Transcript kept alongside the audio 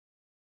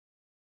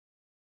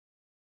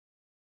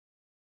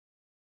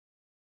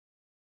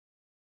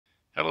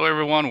Hello,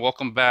 everyone.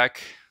 Welcome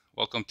back.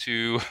 Welcome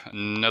to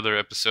another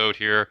episode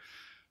here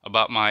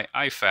about my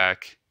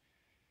IFAK,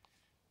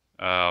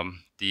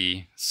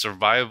 the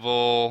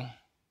Survival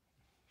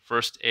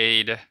First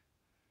Aid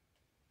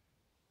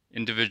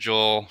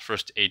Individual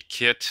First Aid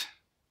Kit.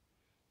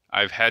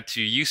 I've had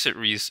to use it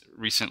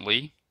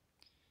recently,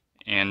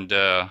 and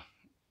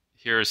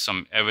here is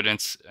some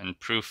evidence and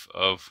proof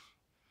of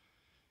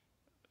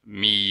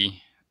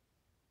me.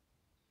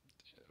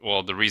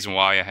 Well, the reason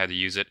why I had to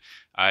use it.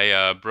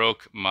 I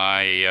broke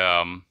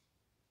my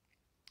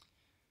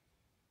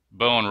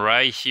bone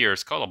right here.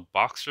 It's called a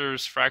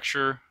boxer's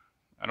fracture.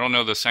 I don't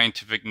know the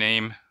scientific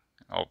name.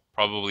 I'll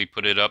probably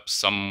put it up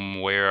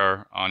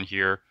somewhere on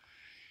here.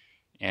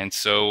 And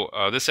so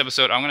this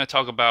episode, I'm going to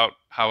talk about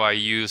how I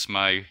use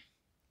my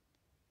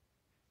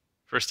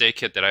first aid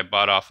kit that I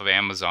bought off of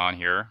Amazon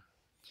here.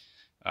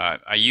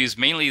 I use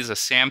mainly as a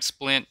SAM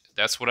splint.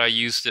 That's what I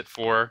used it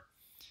for.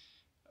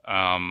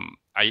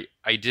 I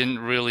didn't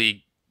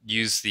really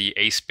use the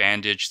ACE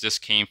bandage. This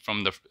came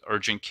from the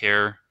urgent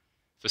care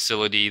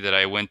facility that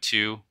I went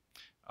to.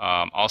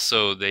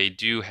 Also, they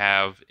do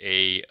have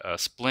a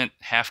splint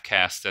half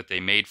cast that they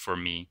made for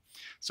me.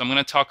 So I'm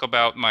going to talk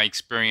about my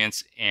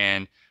experience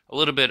and a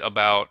little bit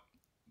about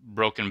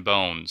broken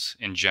bones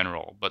in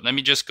general. But let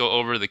me just go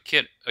over the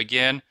kit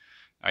again.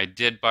 I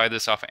did buy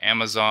this off of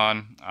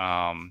Amazon,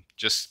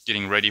 just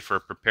getting ready for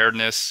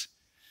preparedness,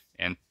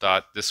 and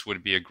thought this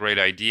would be a great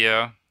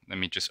idea. Let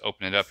me just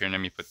open it up here and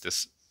let me put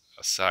this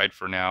aside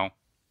for now.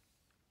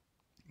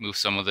 Move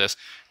some of this.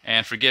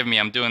 And forgive me,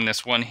 I'm doing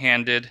this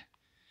one-handed.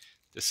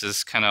 This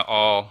is kind of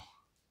all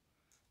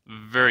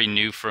very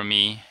new for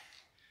me.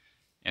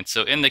 And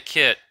so in the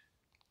kit,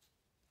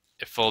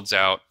 it folds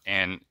out,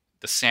 and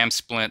the SAM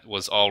splint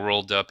was all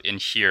rolled up in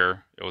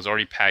here. It was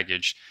already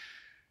packaged.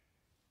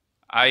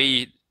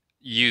 I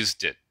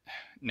used it.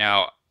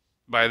 Now,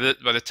 by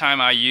the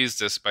time I used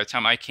this, by the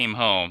time I came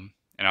home,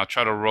 and I'll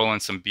try to roll in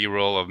some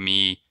B-roll of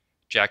me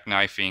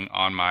jackknifing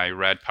on my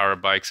rad power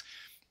bikes.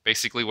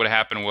 Basically what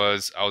happened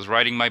was I was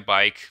riding my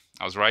bike,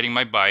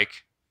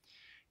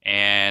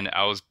 and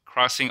I was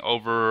crossing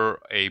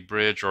over a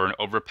bridge or an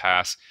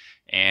overpass,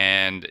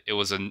 and it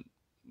wasn't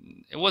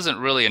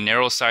really a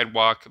narrow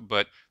sidewalk,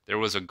 but there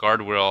was a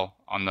guardrail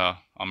on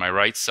my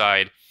right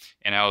side,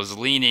 and I was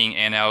leaning,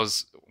 and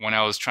when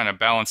I was trying to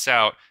balance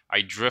out,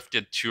 I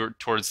drifted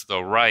towards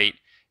the right,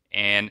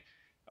 and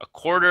a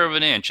quarter of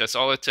an inch, that's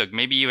all it took,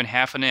 maybe even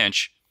half an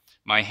inch,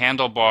 my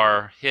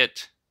handlebar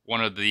hit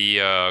one of the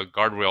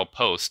guardrail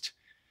posts,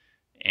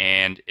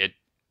 and it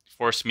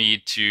forced me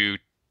to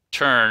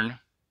turn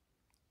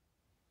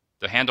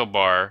the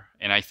handlebar,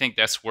 and I think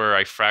that's where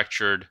I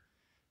fractured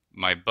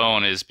my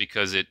bone, is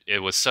because it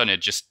was sudden.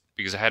 It just,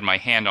 because I had my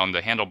hand on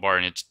the handlebar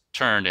and it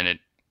turned and it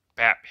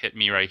bap hit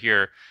me right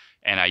here,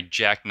 and I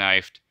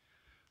jackknifed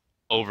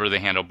over the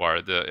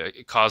handlebar.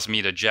 It caused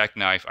me to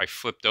jackknife. I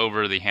flipped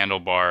over the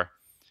handlebar.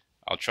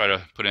 I'll try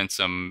to put in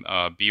some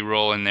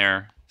B-roll in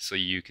there so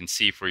you can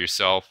see for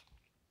yourself.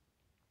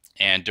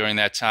 And during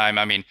that time,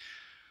 I mean,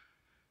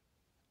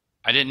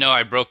 I didn't know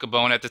I broke a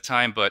bone at the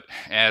time, but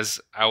as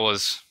I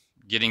was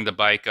getting the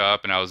bike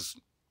up and I was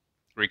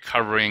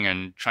recovering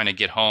and trying to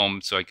get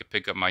home so I could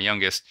pick up my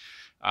youngest,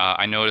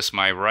 I noticed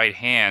my right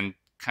hand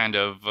kind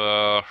of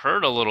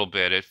hurt a little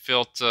bit. It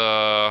felt,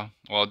 well,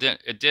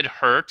 it did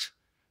hurt,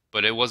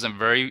 but it wasn't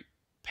very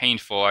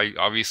painful.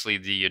 Obviously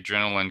the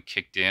adrenaline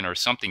kicked in, or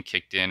something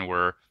kicked in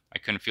where I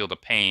couldn't feel the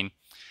pain,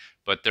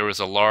 but there was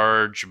a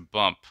large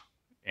bump.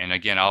 And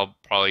again, I'll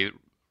probably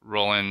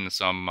roll in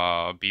some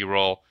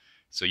B-roll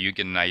so you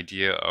get an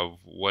idea of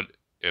what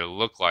it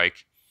looked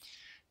like.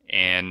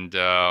 And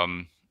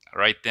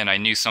right then I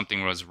knew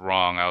something was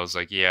wrong. I was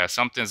like, yeah,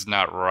 something's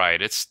not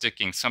right. It's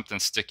sticking,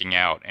 something's sticking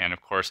out. And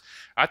of course,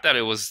 I thought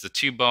it was the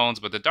two bones,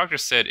 but the doctor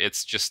said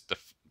it's just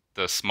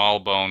the small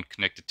bone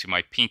connected to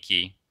my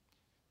pinky,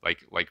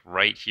 like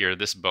right here,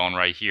 this bone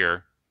right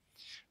here.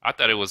 I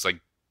thought it was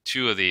like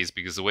two of these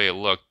because the way it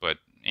looked, but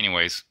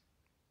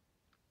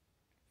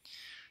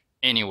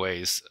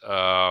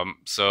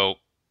so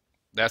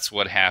that's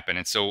what happened.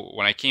 And so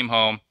when I came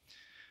home,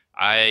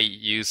 I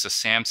used a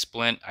SAM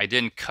splint. I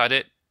didn't cut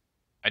it.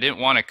 I didn't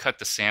want to cut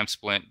the SAM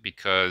splint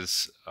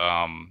because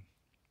I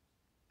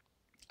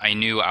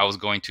knew I was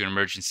going to an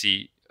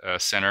emergency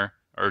center,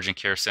 urgent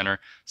care center.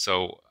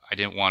 So I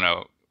didn't want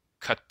to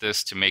cut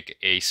this to make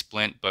a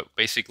splint. But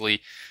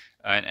basically,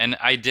 and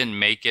I didn't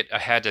make it. I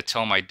had to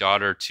tell my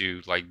daughter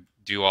to like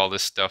do all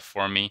this stuff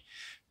for me.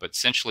 But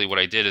essentially what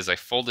I did is I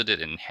folded it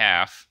in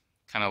half,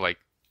 kind of like,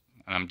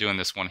 and I'm doing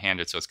this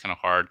one-handed, so it's kind of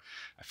hard.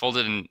 I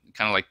folded in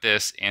kind of like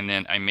this, and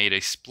then I made a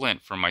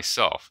splint for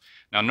myself.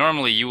 Now,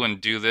 normally you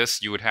wouldn't do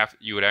this. You would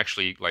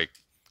actually like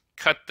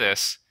cut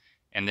this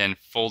and then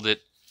fold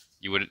it.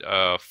 You would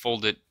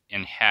fold it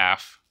in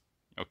half,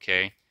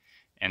 okay,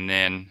 and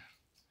then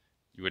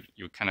you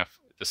would kind of.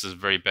 This is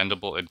very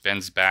bendable. It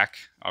bends back,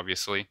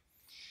 obviously,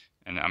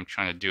 and I'm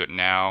trying to do it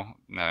now.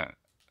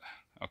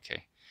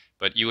 Okay,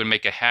 but you would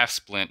make a half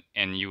splint,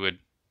 and you would,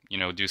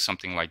 do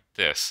something like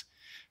this.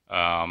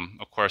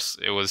 Of course,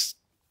 it was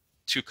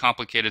too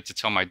complicated to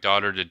tell my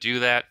daughter to do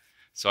that.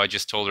 So I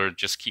just told her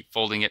just keep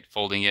folding it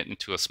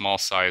into a small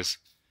size,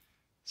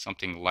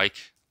 something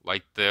like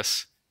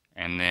this,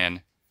 and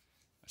then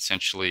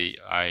essentially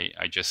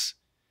I just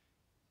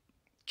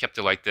kept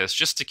it like this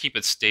just to keep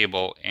it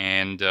stable.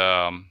 And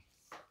I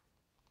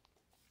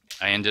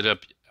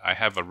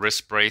have a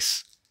wrist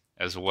brace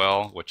as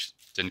well, which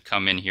didn't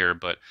come in here,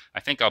 but I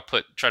think I'll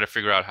try to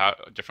figure out how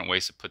different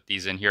ways to put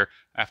these in here.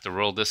 I have to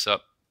roll this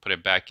up, put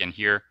it back in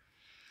here.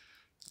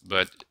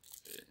 But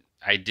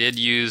I did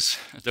use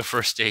the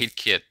first aid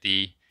kit,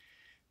 the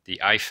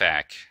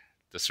IFAK,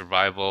 the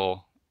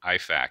survival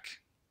IFAK.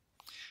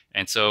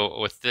 And so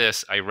with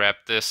this, I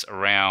wrapped this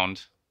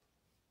around.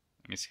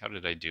 Let me see, how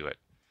did I do it?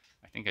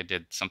 I think I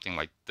did something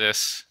like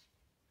this.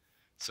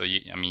 So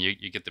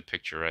you get the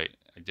picture, right?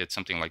 I did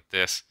something like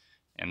this,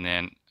 and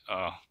then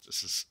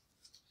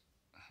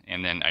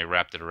and then I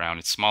wrapped it around.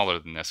 It's smaller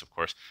than this, of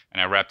course,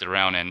 and I wrapped it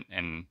around,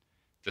 and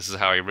this is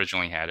how I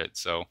originally had it.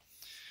 So,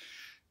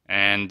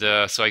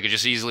 so I could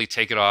just easily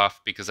take it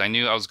off because I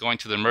knew I was going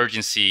to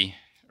the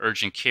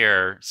urgent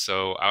care,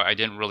 so I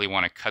didn't really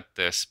want to cut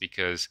this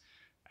because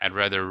I'd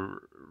rather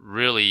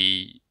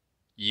really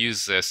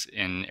use this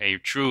in a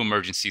true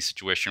emergency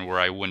situation where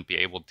I wouldn't be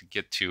able to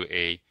get to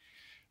a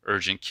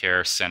urgent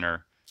care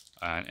center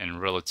in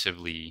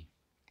relatively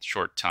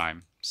short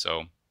time.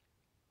 So,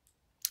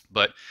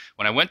 but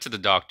when I went to the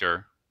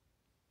doctor,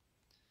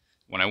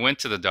 what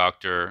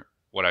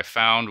I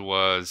found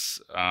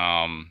was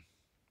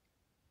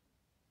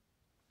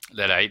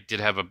that I did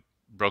have a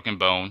broken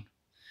bone.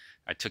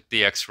 I took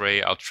the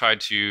x-ray. I'll try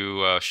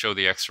to show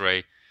the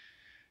x-ray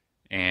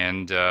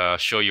and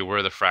show you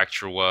where the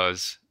fracture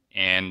was.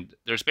 And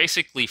there's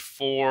basically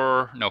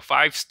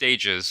 5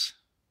 stages.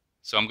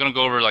 So I'm going to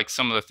go over like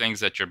some of the things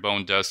that your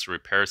bone does to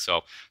repair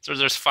itself. So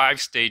there's 5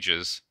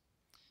 stages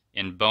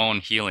in bone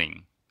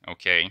healing,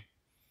 okay?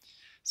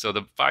 So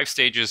the 5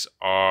 stages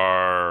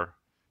are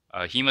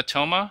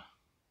hematoma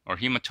or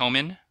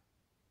hematomin.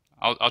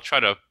 I'll try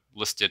to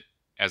list it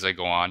as I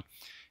go on.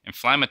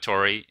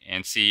 Inflammatory,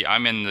 and see,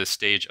 I'm in the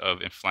stage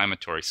of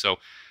inflammatory. So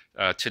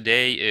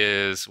today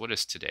is, what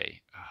is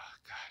today? Oh,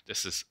 God,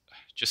 this is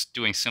just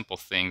doing simple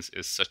things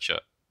is such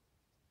a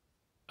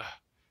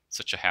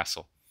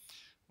hassle.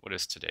 What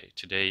is today?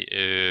 Today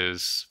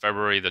is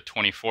February the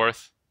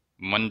 24th,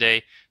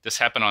 Monday. This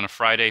happened on a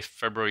Friday,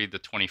 February the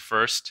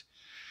 21st.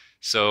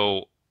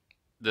 So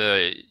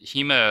the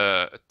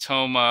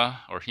hematoma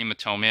or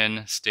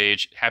hematomin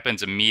stage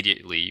happens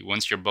immediately.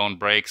 Once your bone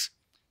breaks,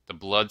 the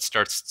blood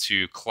starts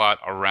to clot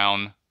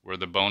around where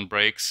the bone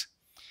breaks,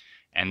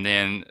 and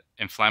then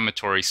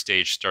inflammatory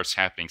stage starts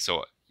happening.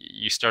 So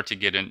you start to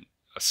get a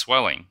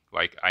swelling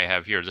like I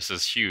have here. This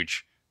is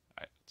huge.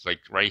 Like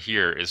right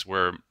here is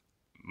where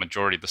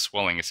majority of the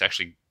swelling. It's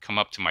actually come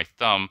up to my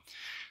thumb.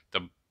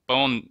 The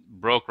bone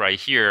broke right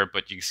here,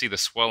 but you can see the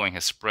swelling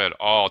has spread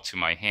all to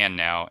my hand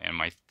now, and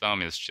my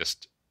thumb is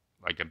just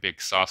like a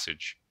big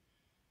sausage,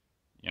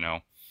 you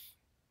know.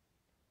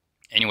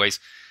 Anyways,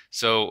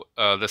 so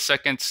the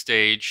second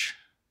stage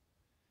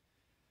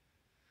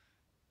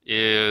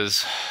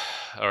is,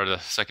 or the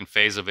second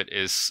phase of it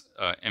is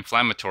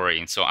inflammatory.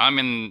 And so I'm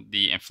in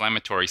the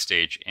inflammatory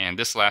stage, and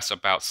this lasts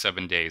about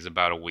 7 days,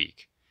 about a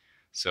week.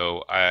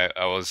 So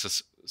I was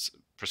just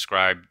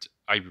prescribed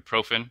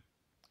ibuprofen.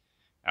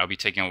 I'll be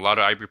taking a lot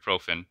of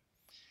ibuprofen.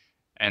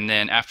 And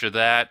then after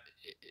that,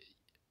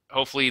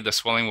 hopefully the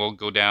swelling will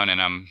go down,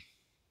 and I'm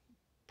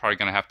probably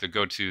going to have to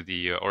go to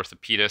the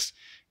orthopedist.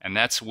 And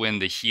that's when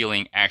the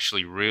healing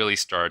actually really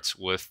starts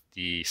with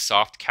the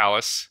soft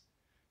callus.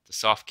 The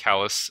soft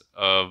callus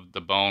of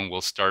the bone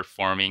will start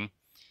forming.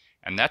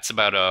 And that's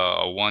about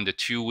a 1 to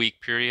 2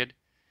 week period.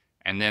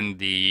 And then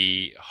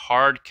the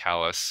hard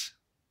callus,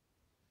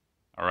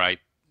 all right,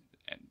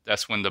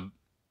 that's when the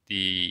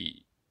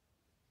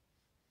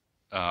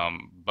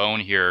bone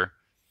here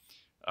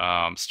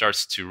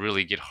starts to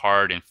really get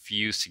hard and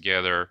fuse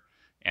together,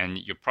 and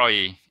I'll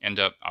probably end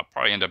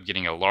up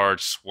getting a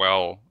large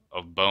swell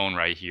of bone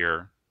right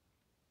here,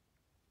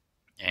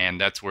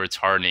 and that's where it's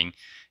hardening,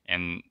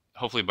 and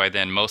hopefully by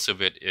then most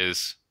of it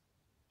is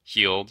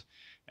healed,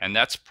 and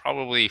that's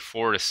probably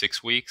 4 to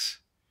 6 weeks.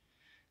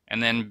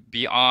 And then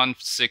beyond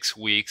 6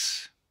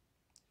 weeks,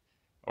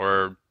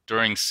 or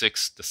during the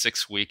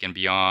 6th week and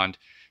beyond,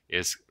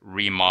 is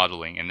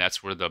remodeling, and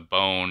that's where the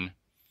bone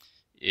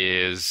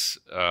is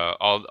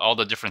all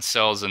the different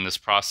cells in this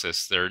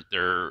process.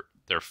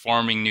 They're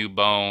forming new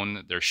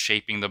bone, they're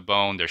shaping the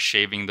bone, they're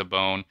shaving the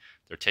bone,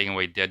 they're taking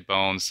away dead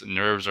bones,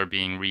 nerves are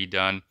being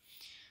redone,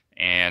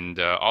 and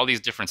all these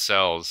different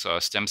cells,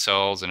 stem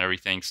cells and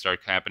everything start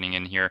happening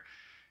in here.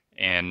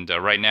 And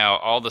right now,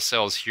 all the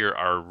cells here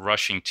are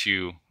rushing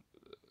to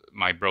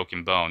my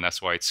broken bone.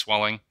 That's why it's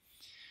swelling.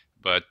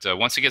 But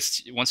once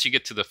you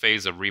get to the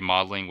phase of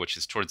remodeling, which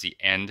is towards the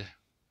end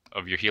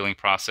of your healing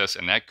process,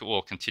 and that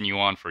will continue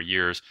on for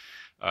years,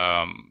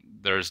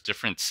 there's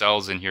different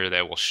cells in here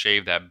that will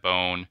shave that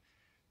bone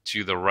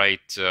to the right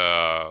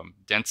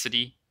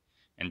density,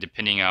 and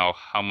depending on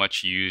how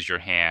much you use your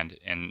hand,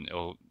 and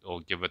it'll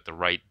give it the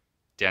right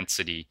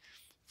density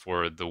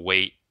for the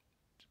weight,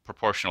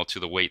 proportional to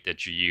the weight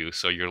that you use.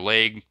 So your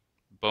leg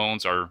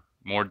bones are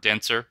more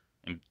denser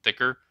and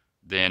thicker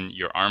than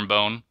your arm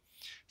bone.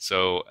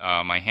 So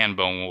my hand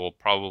bone will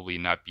probably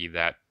not be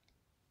that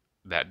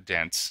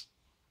dense.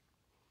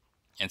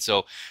 And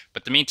so,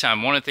 but in the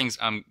meantime, one of the things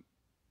I'm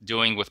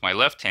doing with my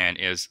left hand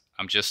is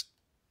I'm just,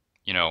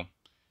 you know,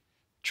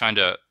 trying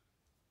to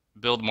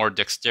build more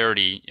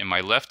dexterity in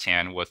my left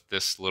hand with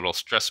this little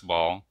stress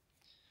ball.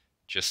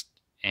 Just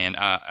and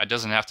it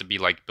doesn't have to be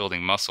like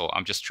building muscle.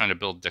 I'm just trying to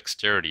build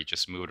dexterity.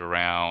 Just move it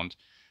around,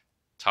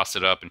 toss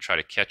it up, and try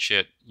to catch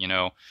it.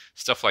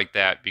 Stuff like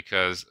that,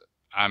 because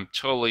I'm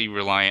totally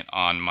reliant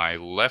on my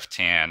left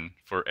hand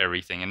for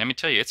everything. And let me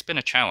tell you, it's been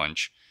a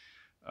challenge.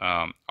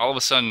 All of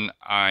a sudden,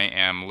 I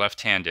am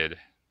left-handed,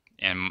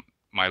 and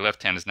my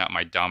left hand is not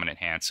my dominant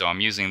hand. So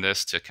I'm using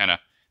this to kind of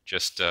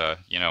just,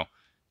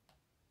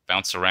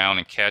 bounce around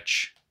and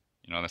catch.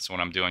 That's what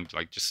I'm doing,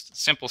 like just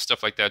simple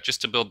stuff like that,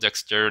 just to build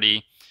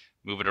dexterity,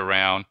 move it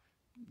around,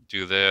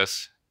 do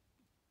this,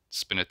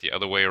 spin it the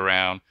other way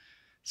around.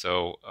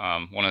 So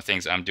one of the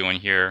things I'm doing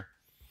here.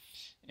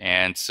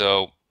 And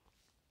so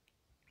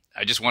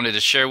I just wanted to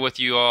share with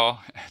you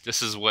all,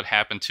 this is what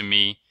happened to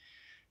me.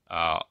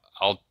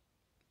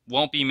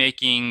 Won't be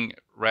making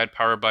Rad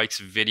Power Bikes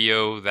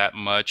video that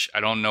much. I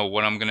don't know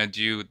what I'm gonna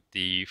do.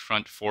 The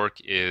front fork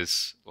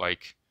is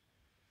like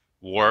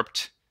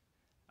warped.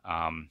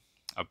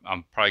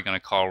 I'm probably gonna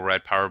call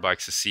Rad Power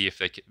Bikes to see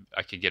if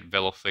I could get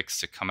Velofix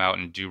to come out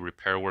and do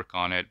repair work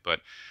on it.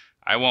 But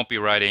I won't be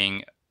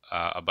riding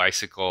a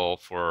bicycle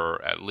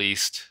for at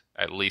least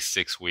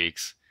 6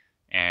 weeks,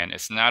 and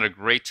it's not a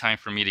great time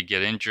for me to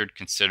get injured,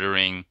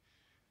 considering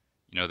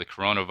the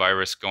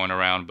coronavirus going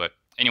around. But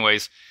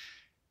anyways,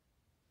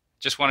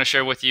 just want to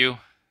share with you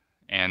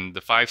and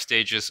the 5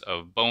 stages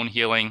of bone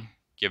healing,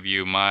 give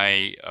you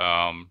my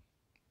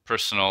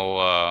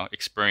personal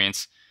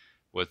experience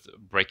with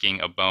breaking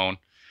a bone.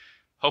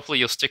 Hopefully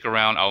you'll stick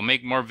around. I'll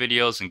make more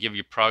videos and give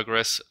you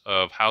progress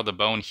of how the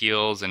bone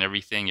heals and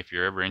everything if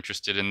you're ever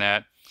interested in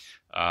that.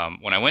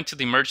 When I went to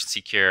the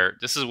emergency care,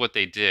 this is what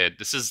they did.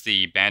 This is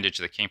the bandage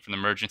that came from the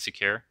emergency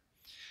care.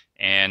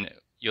 And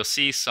you'll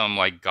see some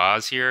like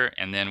gauze here,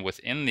 and then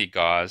within the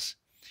gauze,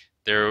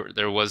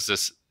 there was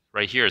this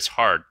right here. It's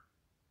hard,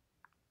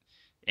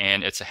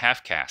 and it's a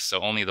half cast,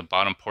 so only the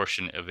bottom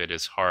portion of it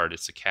is hard.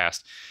 It's a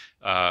cast.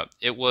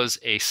 It was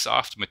a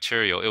soft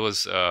material. It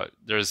was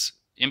there's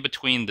in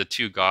between the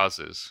 2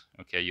 gauzes.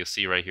 Okay, you'll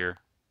see right here.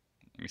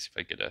 Let me see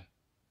if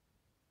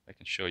I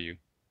can show you.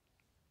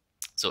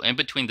 So in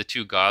between the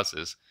 2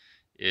 gauzes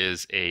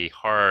is a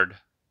hard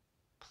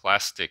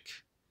plastic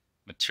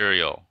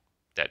material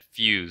that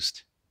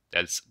fused.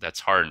 That's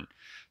hardened.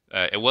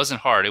 It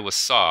wasn't hard. It was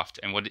soft.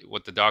 And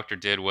what the doctor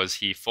did was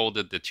he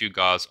folded the 2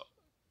 gauze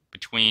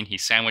between. He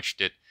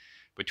sandwiched it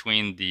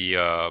between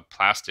the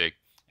plastic,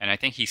 and I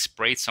think he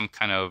sprayed some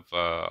kind of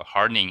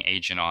hardening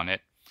agent on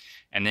it.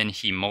 And then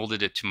he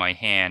molded it to my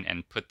hand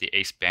and put the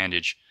ACE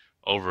bandage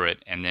over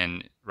it. And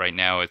then right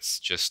now it's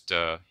just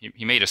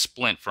he made a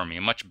splint for me,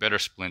 a much better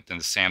splint than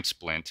the SAM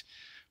splint.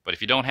 But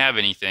if you don't have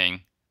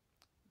anything,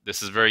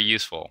 this is very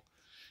useful.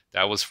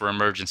 That was for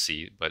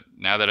emergency. But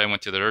now that I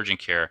went to the urgent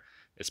care,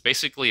 it's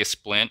basically a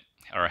splint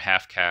or a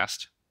half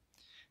cast.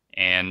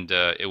 And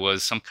it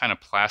was some kind of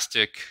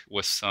plastic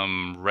with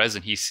some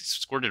resin. He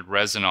squirted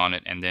resin on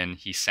it, and then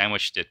he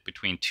sandwiched it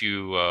between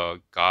 2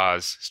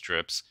 gauze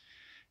strips,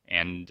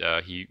 and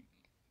he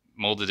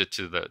molded it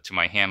to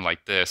my hand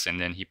like this,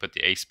 and then he put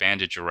the ACE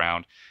bandage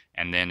around,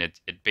 and then it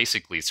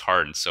basically is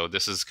hardened. So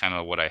this is kind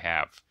of what I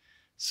have.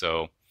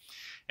 So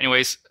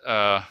anyways,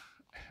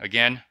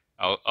 again,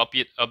 I'll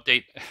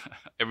update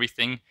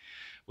everything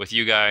with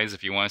you guys.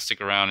 If you want to stick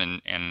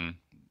around and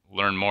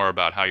learn more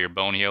about how your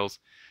bone heals,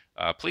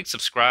 please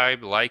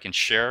subscribe, like, and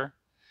share,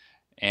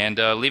 and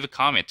leave a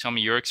comment. Tell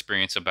me your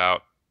experience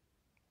about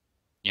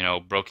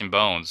broken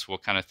bones.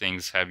 What kind of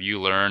things have you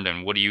learned,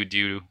 and what do you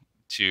do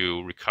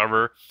to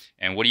recover,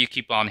 and what do you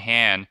keep on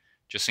hand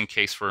just in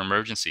case for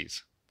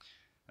emergencies?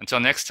 Until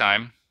next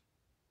time,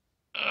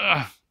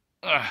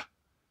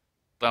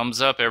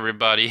 thumbs up,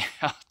 everybody.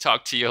 I'll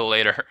talk to you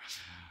later.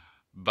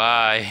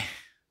 Bye.